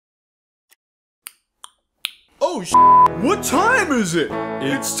Oh, what time is it?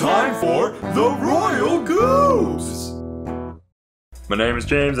 It's time for the Royal Goobs! My name is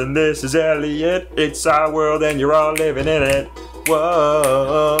James and this is Elliot. It's our world and you're all living in it.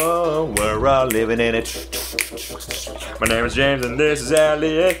 Whoa, we're all living in it. My name is James and this is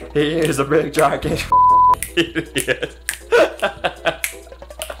Elliot. He is a big giant idiot.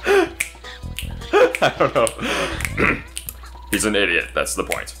 I don't know. He's an idiot, that's the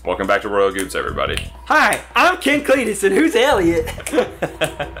point. Welcome back to Royal Goobs, everybody. Hi, I'm Ken Cletus, and who's Elliot?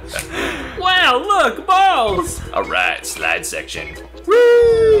 Wow, look, balls! Alright, slide section.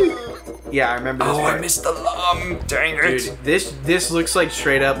 Woo! Yeah, I remember this part. I missed the dang it. Dude, this looks like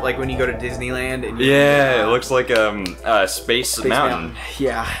straight up like when you go to Disneyland and you it looks like Space Mountain.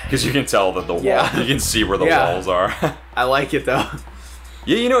 Yeah. Because you can tell that the wall, you can see where the walls are. I like it though.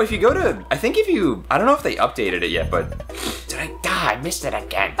 Yeah, you know, if you go to, I don't know if they updated it yet, but I missed it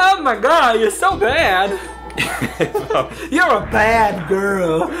again. Oh my god, you're so bad. You're a bad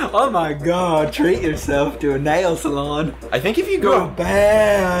girl. Oh my god, treat yourself to a nail salon. I think if you go, you're a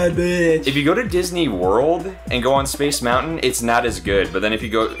bad bitch. If you go to Disney World and go on Space Mountain, it's not as good. But then if you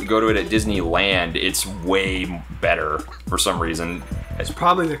go to it at Disneyland, it's way better for some reason. It's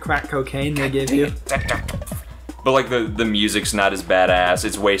probably the crack cocaine they give you. But like the music's not as badass.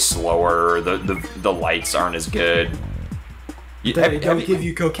 It's way slower. The lights aren't as good. They don't give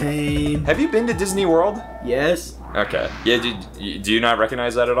you cocaine. Have you been to Disney World? Yes. Okay. Yeah. Do you not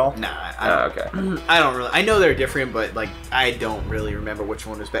recognize that at all? Nah. I don't, okay. I don't really. I know they're different, but like I don't really remember which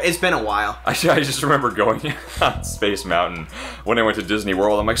one was better. It's been a while. I just remember going on Space Mountain when I went to Disney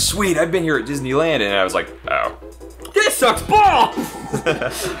World. I'm like, sweet, I've been here at Disneyland, and I was like, oh. This sucks balls!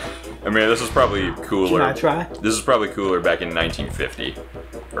 I mean, this was probably cooler. Can I try? This was probably cooler back in 1950,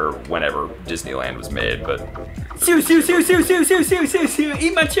 or whenever Disneyland was made, but... Eat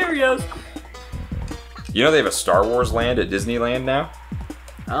my Cheerios! You know they have a Star Wars land at Disneyland now?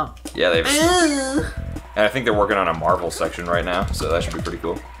 Oh. Yeah, they have and I think they're working on a Marvel section right now, so that should be pretty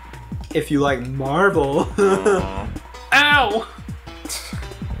cool. If you like Marvel. Ow! Ow!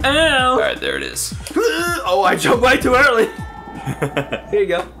 Alright, there it is. Oh, I jumped way too early! Here you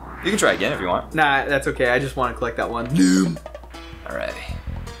go. You can try again if you want. Nah, that's okay. I just want to collect that one. Alrighty.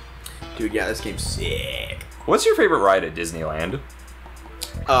 Dude, yeah, this game's sick. What's your favorite ride at Disneyland?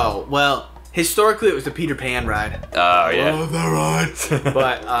 Oh, well, historically it was the Peter Pan ride. Oh, yeah. Love that ride.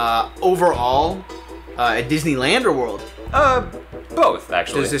 But overall, at Disneyland or World? Both,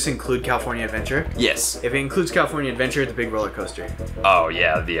 actually. Does this include California Adventure? Yes. If it includes California Adventure, the big roller coaster. Oh,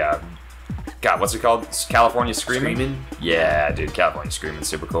 yeah, the, God, what's it called? California Screamin'? Screamin'? Yeah, dude, California Screamin's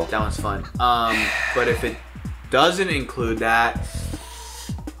super cool. That one's fun. But if it doesn't include that,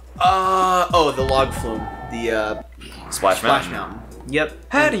 oh, the log flume, the Splash Mountain. Yep.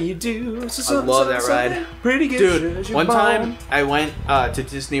 How do you do? I love that ride. Pretty good. Dude, one time I went to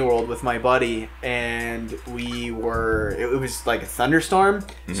Disney World with my buddy and it was like a thunderstorm.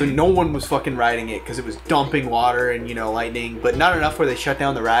 So no one was fucking riding it because it was dumping water and, you know, lightning, but not enough where they shut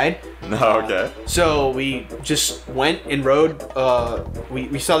down the ride. No, okay. So we just went and rode,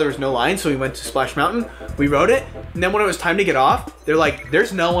 we saw there was no line, so we went to Splash Mountain, we rode it, and then when it was time to get off, they're like,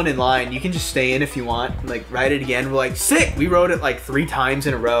 there's no one in line, you can just stay in if you want, and like ride it again. We're like, sick! We rode it like 3 times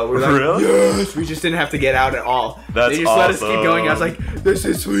in a row. We're like, really? Yes! We just didn't have to get out at all. That's They just let us keep going. I was like, this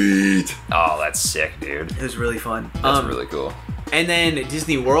is sweet! Oh, that's sick, dude. It was really fun. That's really cool. And then at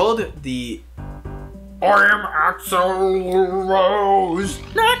Disney World, the I am Axl Rose.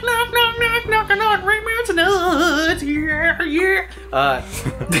 Knock, knock, knock, knock, knocking on Rayman's nuts. Yeah, yeah.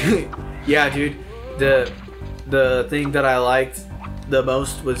 Yeah, dude. The thing that I liked the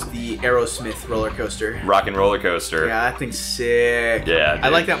most was the Aerosmith roller coaster. Rock and roller coaster. Yeah, that thing's sick. Yeah, dude. I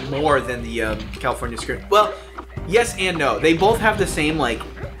like that more than the California Scream. Well, yes and no. They both have the same, like,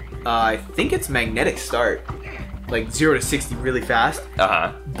 I think it's magnetic start. Like 0 to 60 really fast.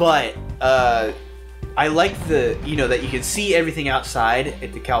 Uh-huh. But, I like the, you know, that you can see everything outside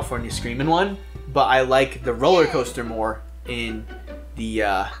at the California Screamin' one, but I like the roller coaster more in the,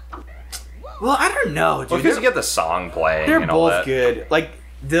 well, I don't know, dude. Well, because you get the song playing They're and all both that. good. Like,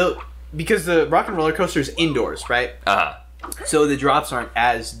 because the rock and roller coaster is indoors, right? Uh-huh. So the drops aren't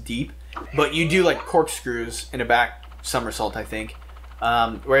as deep, but you do, like, corkscrews in a back somersault, I think.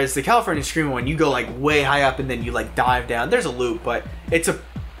 Whereas the California Screamin' one, you go, like, way high up and then you, like, dive down. There's a loop, but it's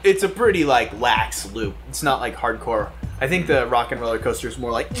a pretty, like, lax loop. It's not, like, hardcore. I think the rock and roller coaster is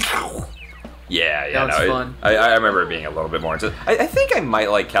more like... Yeah, that was fun. I remember it being a little bit more into... I think I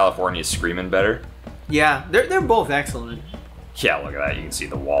might like California Screamin' better. Yeah, they're both excellent. Yeah, look at that. You can see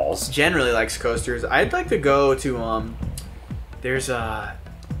the walls. Generally likes coasters. I'd like to go to, there's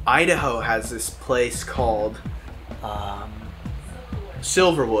Idaho has this place called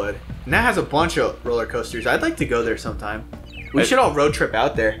Silverwood. And that has a bunch of roller coasters. I'd like to go there sometime. We should all road trip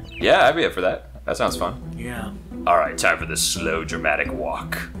out there. Yeah, I'd be up for that. That sounds fun. Yeah. All right, time for the slow, dramatic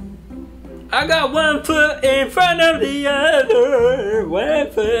walk. I got one foot in front of the other, one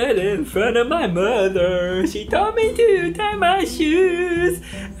foot in front of my mother. She told me to tie my shoes,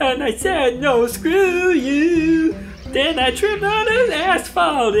 and I said, no, screw you. Then I tripped on the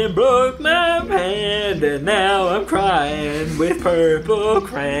asphalt and broke my hand, and now I'm crying with purple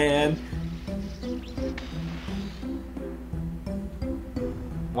crayon.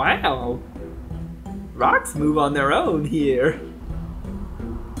 Wow. Rocks move on their own here.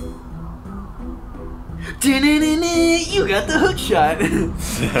 You got the hook shot.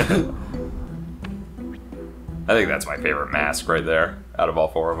 I think that's my favorite mask right there, out of all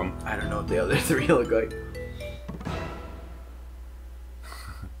 4 of them. I don't know what the other 3 look like.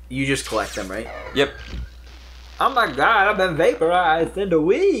 You just collect them, right? Yep. Oh my god, I've been vaporized into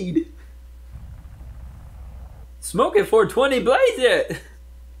weed. Smoking 420 blaze it.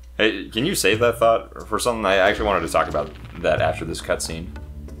 Hey, can you save that thought for something? I actually wanted to talk about that after this cutscene.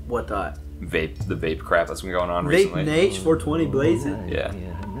 What thought? The vape crap that's been going on recently. Vape Nate 420 blaze it. Yeah.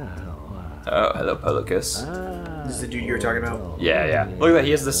 Oh, hello, Policus. This is the dude you were talking about? Yeah. Look at that,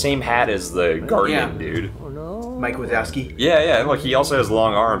 he has the same hat as the Guardian dude. Mike Wazowski. Yeah, look, he also has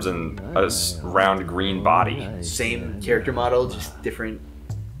long arms and a round green body. Same character model, just different.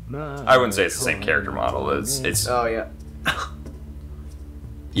 I wouldn't say it's the same character model. It's. Oh yeah.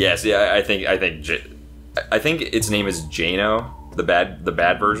 Yes, yeah. I think its name is Jano, the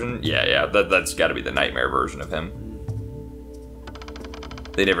bad version. Yeah. That's got to be the nightmare version of him.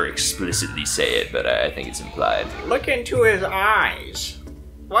 They never explicitly say it, but I think it's implied. Look into his eyes.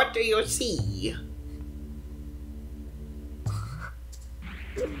 What do you see?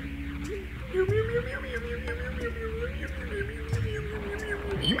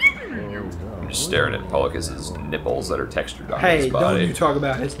 I'm just staring at Policus's nipples that are textured on Hey, his body. don't you talk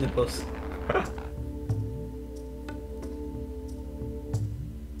about his nipples.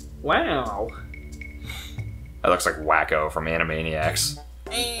 Wow. That looks like Wacko from Animaniacs.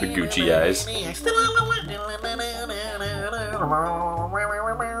 The Gucci eyes. That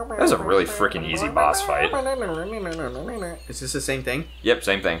was a really freaking easy boss fight. Is this the same thing? Yep,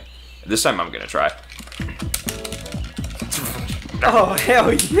 same thing. This time I'm gonna try. Oh,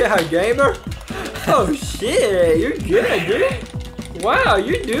 hell yeah, gamer. Oh, shit. You're good, dude. Wow,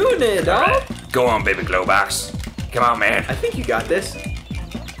 you're doing it, dog. Right. Go on, baby Glowbox. Come on, man. I think you got this.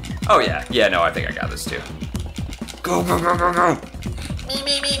 Oh, yeah. Yeah, no, I think I got this too. Go.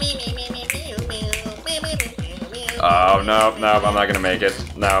 Oh, no, I'm not gonna make it.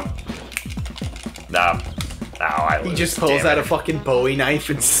 No. I lose. He just pulls out a fucking Bowie knife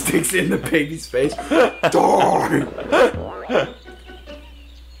and sticks it in the baby's face. Die!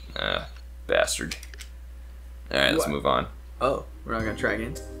 Bastard. Alright, let's move on. Oh, we're not gonna try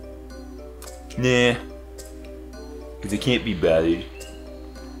again? Nah. Because it can't be bothered.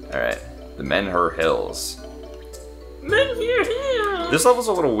 Alright. The Menhir Hills. Menhir Hills! This level's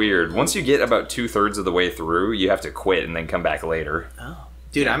a little weird. Once you get about 2/3 of the way through, you have to quit and then come back later. Oh.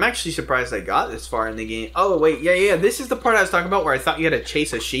 Dude, I'm actually surprised I got this far in the game. Oh, wait, yeah. This is the part I was talking about where I thought you had to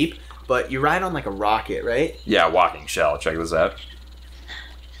chase a sheep, but you ride on like a rocket, right? Yeah, walking shell. Check this out.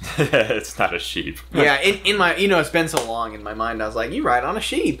 It's not a sheep. Yeah, in my, it's been so long in my mind, I was like, you ride on a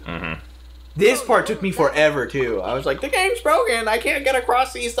sheep. Mm-hmm. This part took me forever, too. I was like, the game's broken. I can't get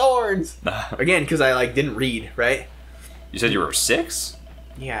across these thorns. Again, because I, didn't read, right? You said you were 6?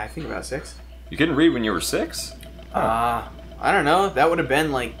 Yeah, I think about 6. You couldn't read when you were 6? I don't know. That would have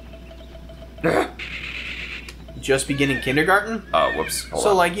been, just beginning kindergarten. Oh, whoops. Hold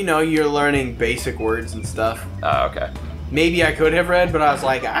so, on. you're learning basic words and stuff. Oh, okay. Maybe I could have read, but I was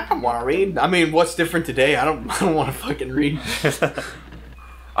like, I don't want to read. I mean, what's different today? I don't want to fucking read.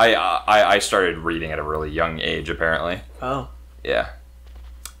 I started reading at a really young age, apparently. Oh. Yeah.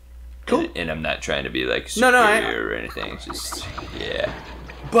 Cool. And I'm not trying to be superior or anything. It's just, yeah.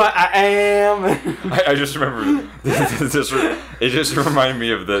 But I am. I just remember. It just reminded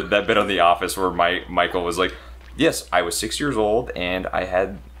me of that bit on The Office where Michael was like, "Yes, I was 6 years old and I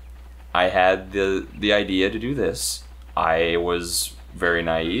had the idea to do this. I was very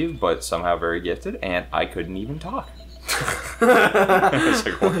naive, but somehow very gifted, and I couldn't even talk." I was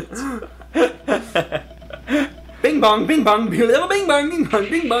like, what? Bing bong, bing bong, bing bong, bing bong, bing bong,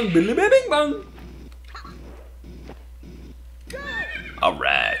 bing bong, bing bong. All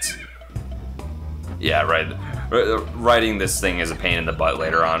right. Yeah, right. Writing this thing is a pain in the butt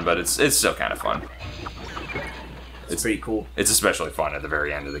later on, but it's still kind of fun. It's pretty cool. It's especially fun at the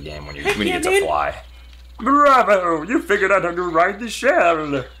very end of the game when you get to fly. Bravo! You figured out how to ride the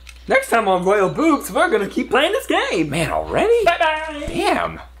shell. Next time on Royal Boobs, we're gonna keep playing this game. Man, already? Bye bye.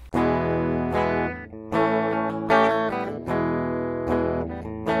 Damn.